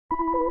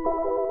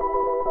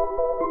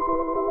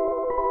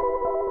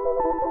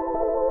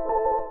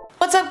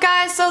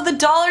guys, so the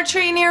Dollar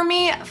Tree near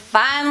me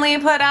finally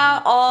put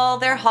out all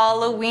their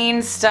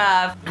Halloween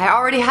stuff. I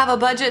already have a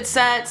budget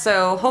set,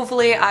 so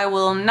hopefully I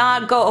will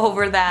not go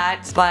over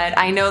that, but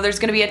I know there's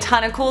gonna be a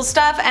ton of cool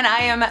stuff and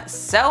I am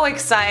so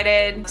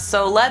excited.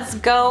 So let's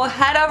go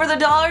head over to the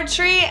Dollar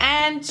Tree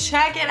and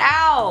check it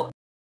out.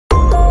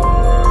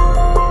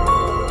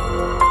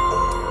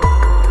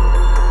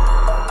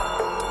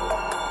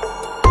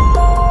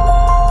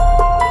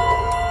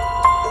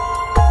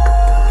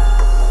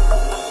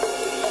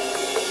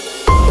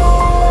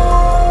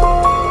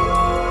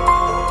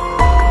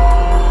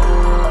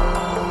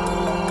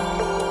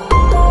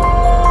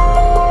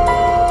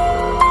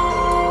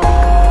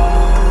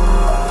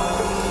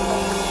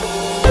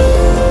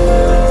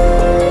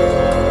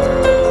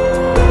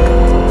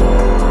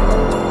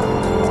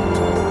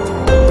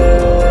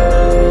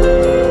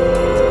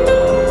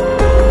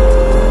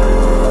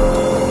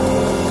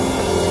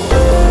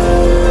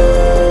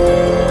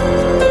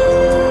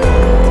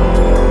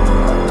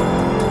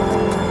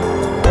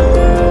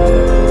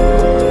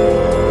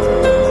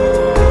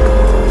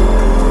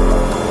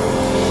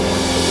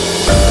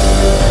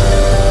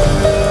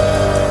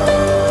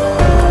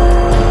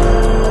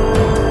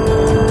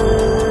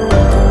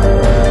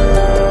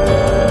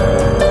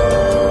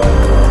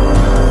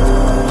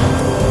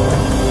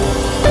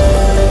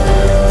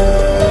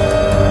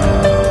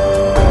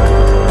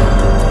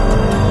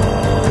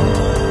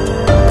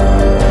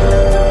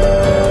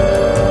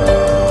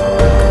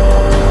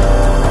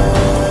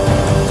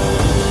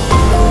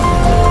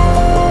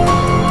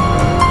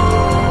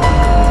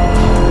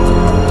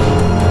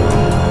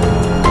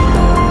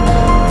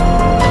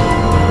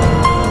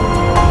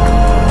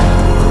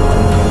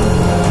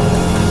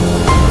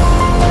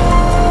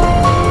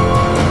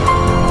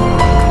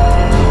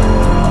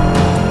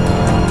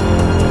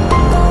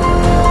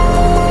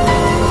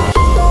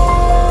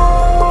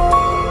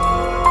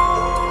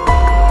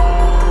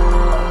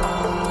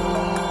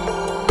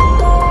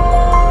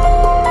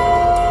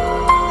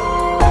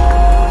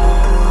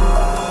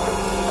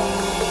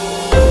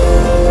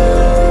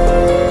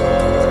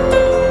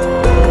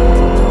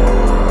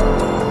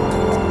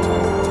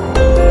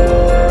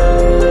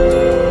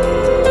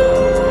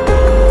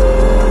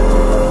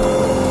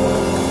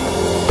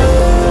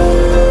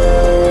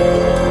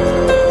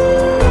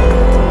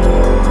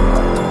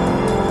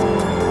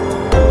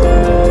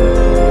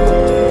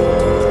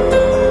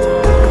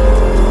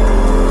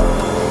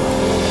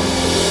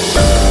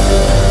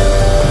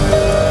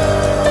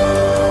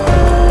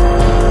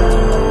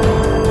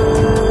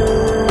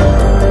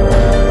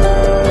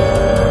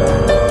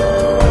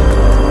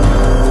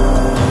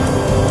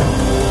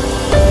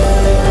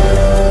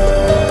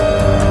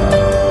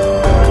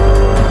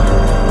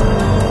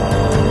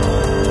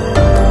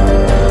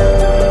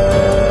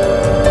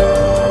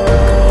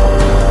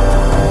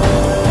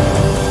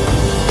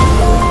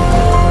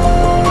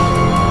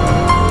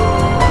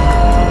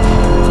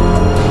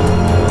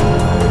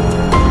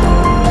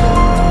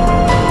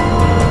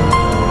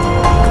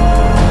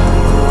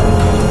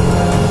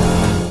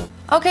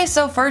 Okay,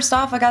 so first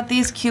off, I got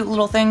these cute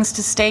little things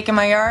to stake in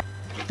my yard.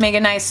 Make a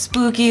nice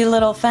spooky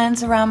little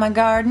fence around my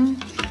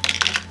garden.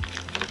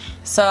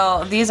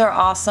 So these are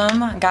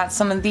awesome. I got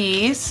some of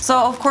these. So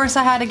of course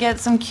I had to get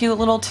some cute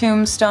little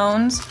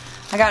tombstones.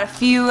 I got a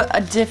few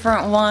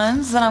different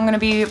ones that I'm going to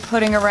be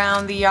putting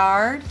around the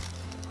yard.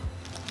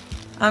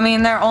 I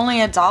mean, they're only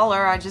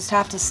 $1. I just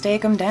have to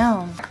stake them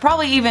down. I could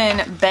probably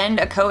even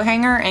bend a coat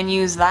hanger and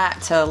use that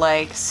to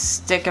like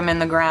stick them in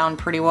the ground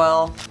pretty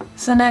well.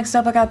 So next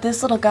up I got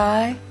this little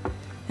guy.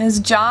 His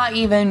jaw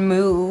even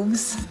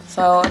moves.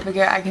 So I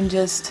figure I can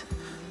just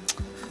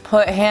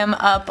put him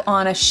up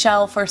on a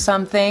shelf or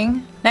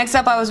something. Next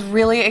up, I was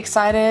really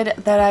excited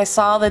that I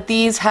saw that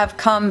these have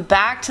come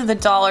back to the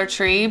Dollar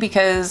Tree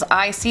because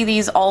I see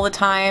these all the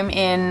time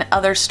in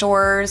other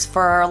stores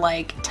for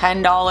like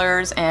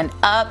 $10 and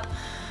up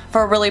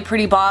for a really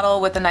pretty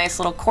bottle with a nice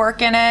little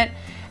cork in it,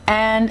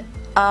 and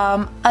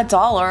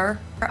 $1.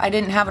 I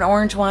didn't have an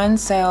orange one,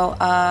 so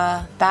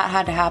that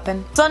had to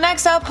happen. So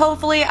next up,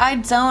 hopefully I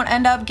don't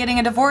end up getting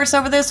a divorce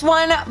over this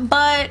one,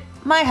 but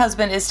my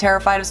husband is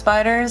terrified of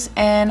spiders,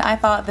 and I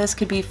thought this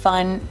could be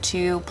fun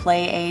to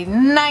play a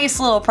nice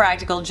little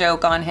practical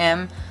joke on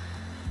him.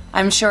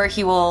 I'm sure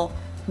he will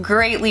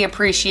greatly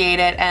appreciate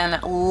it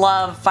and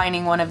love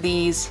finding one of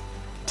these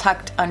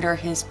tucked under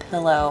his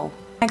pillow.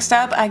 Next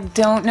up, I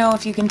don't know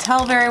if you can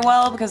tell very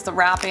well because the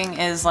wrapping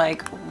is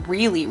like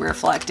really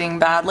reflecting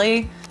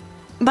badly,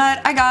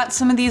 but I got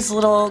some of these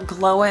little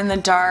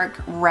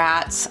glow-in-the-dark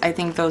rats. I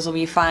think those will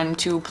be fun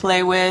to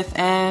play with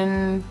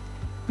and,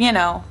 you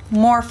know,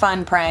 more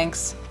fun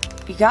pranks.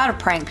 You gotta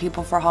prank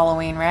people for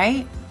Halloween,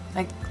 right?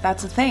 Like,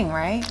 that's a thing,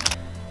 right?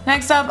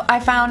 Next up,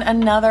 I found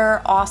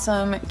another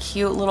awesome,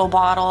 cute little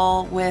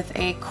bottle with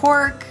a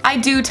cork. I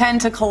do tend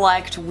to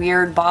collect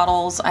weird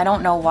bottles. I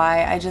don't know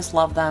why, I just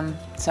love them.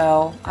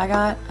 So I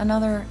got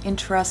another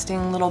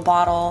interesting little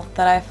bottle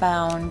that I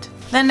found.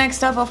 Then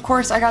next up, of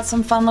course, I got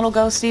some fun little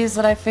ghosties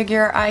that I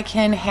figure I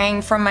can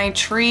hang from my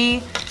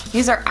tree.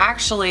 These are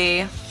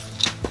actually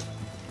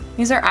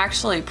These are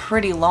actually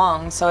pretty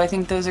long, so I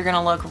think those are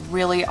gonna look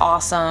really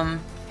awesome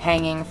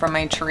hanging from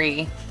my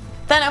tree.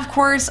 Then of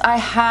course I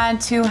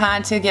had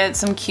to get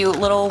some cute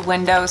little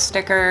window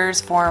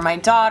stickers for my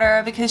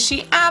daughter because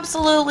she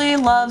absolutely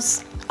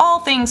loves all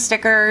things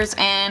stickers,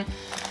 and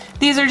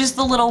these are just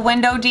the little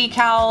window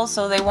decals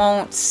so they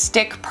won't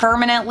stick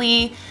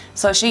permanently,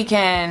 so she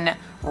can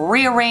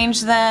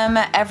rearrange them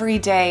every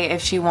day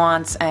if she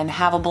wants and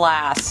have a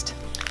blast.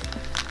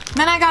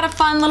 Then I got a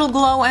fun little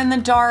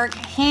glow-in-the-dark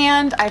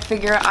hand. I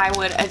figure I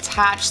would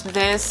attach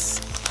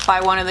this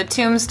by one of the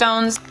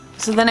tombstones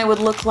so then it would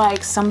look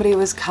like somebody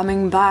was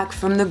coming back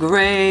from the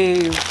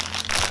grave.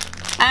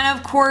 And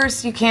of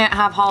course, you can't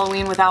have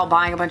Halloween without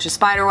buying a bunch of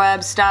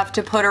spiderweb stuff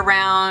to put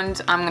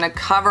around. I'm gonna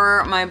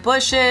cover my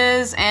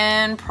bushes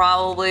and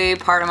probably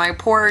part of my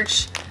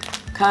porch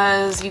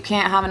because you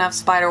can't have enough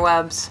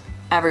spiderwebs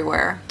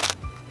everywhere.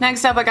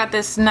 Next up, I got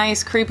this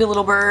nice creepy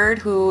little bird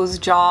whose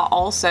jaw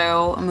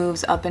also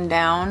moves up and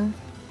down.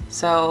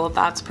 So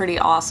that's pretty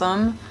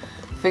awesome.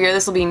 Figure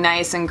this will be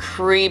nice and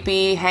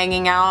creepy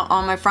hanging out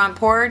on my front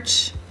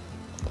porch.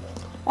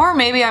 Or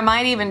maybe I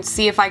might even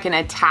see if I can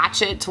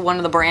attach it to one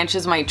of the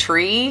branches of my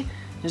tree.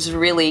 Just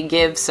really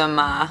give some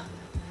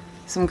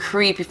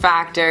creepy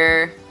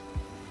factor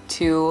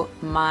to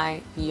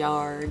my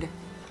yard.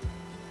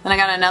 Then I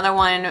got another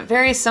one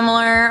very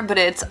similar, but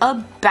it's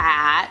a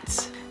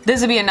bat.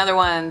 This would be another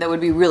one that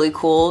would be really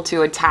cool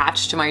to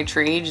attach to my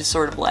tree, just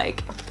sort of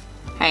like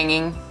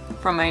hanging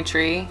from my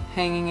tree,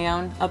 hanging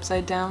down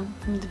upside down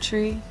from the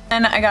tree.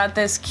 And I got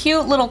this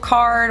cute little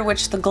card,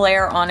 which the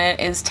glare on it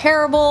is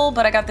terrible,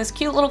 but I got this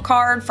cute little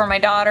card for my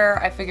daughter.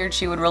 I figured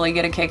she would really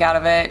get a kick out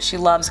of it. She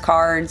loves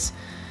cards.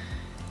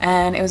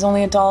 And it was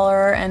only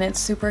 $1 and it's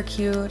super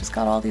cute. It's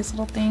got all these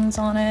little things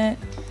on it.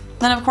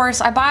 Then of course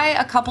I buy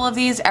a couple of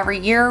these every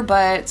year,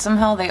 but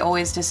somehow they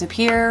always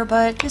disappear.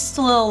 But just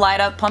a little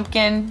light up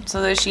pumpkin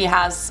so that she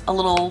has a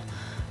little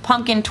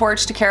pumpkin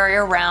torch to carry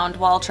around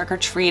while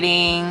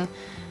trick-or-treating.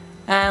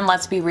 And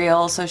let's be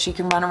real, so she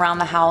can run around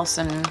the house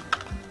and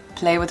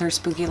play with her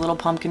spooky little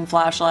pumpkin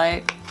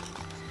flashlight.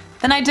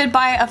 Then I did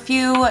buy a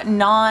few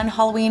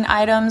non-Halloween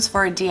items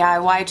for a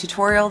DIY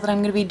tutorial that I'm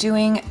going to be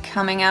doing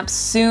coming up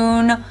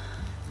soon,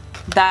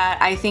 that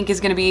I think is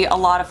going to be a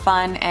lot of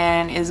fun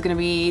and is going to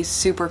be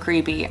super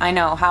creepy. I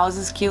know, how is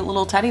this cute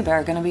little teddy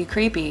bear going to be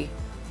creepy?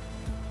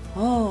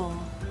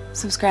 Oh,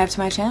 subscribe to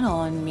my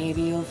channel and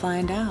maybe you'll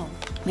find out.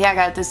 Yeah, I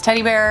got this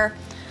teddy bear,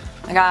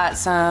 I got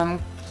some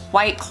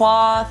white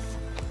cloth,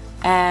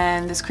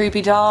 and this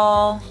creepy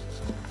doll,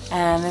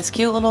 and this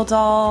cute little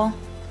doll,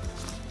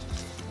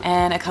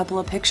 and a couple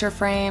of picture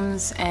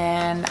frames,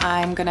 and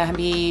I'm gonna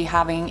be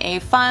having a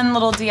fun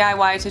little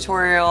DIY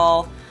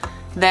tutorial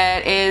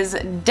that is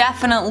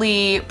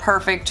definitely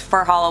perfect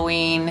for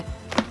Halloween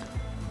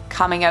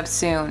coming up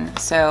soon,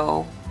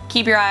 so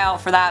keep your eye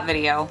out for that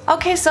video.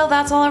 Okay, so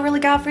that's all I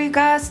really got for you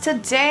guys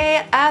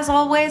today. As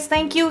always,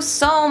 thank you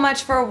so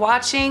much for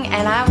watching,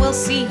 and I will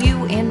see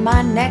you in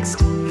my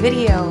next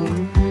video.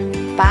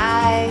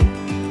 Bye.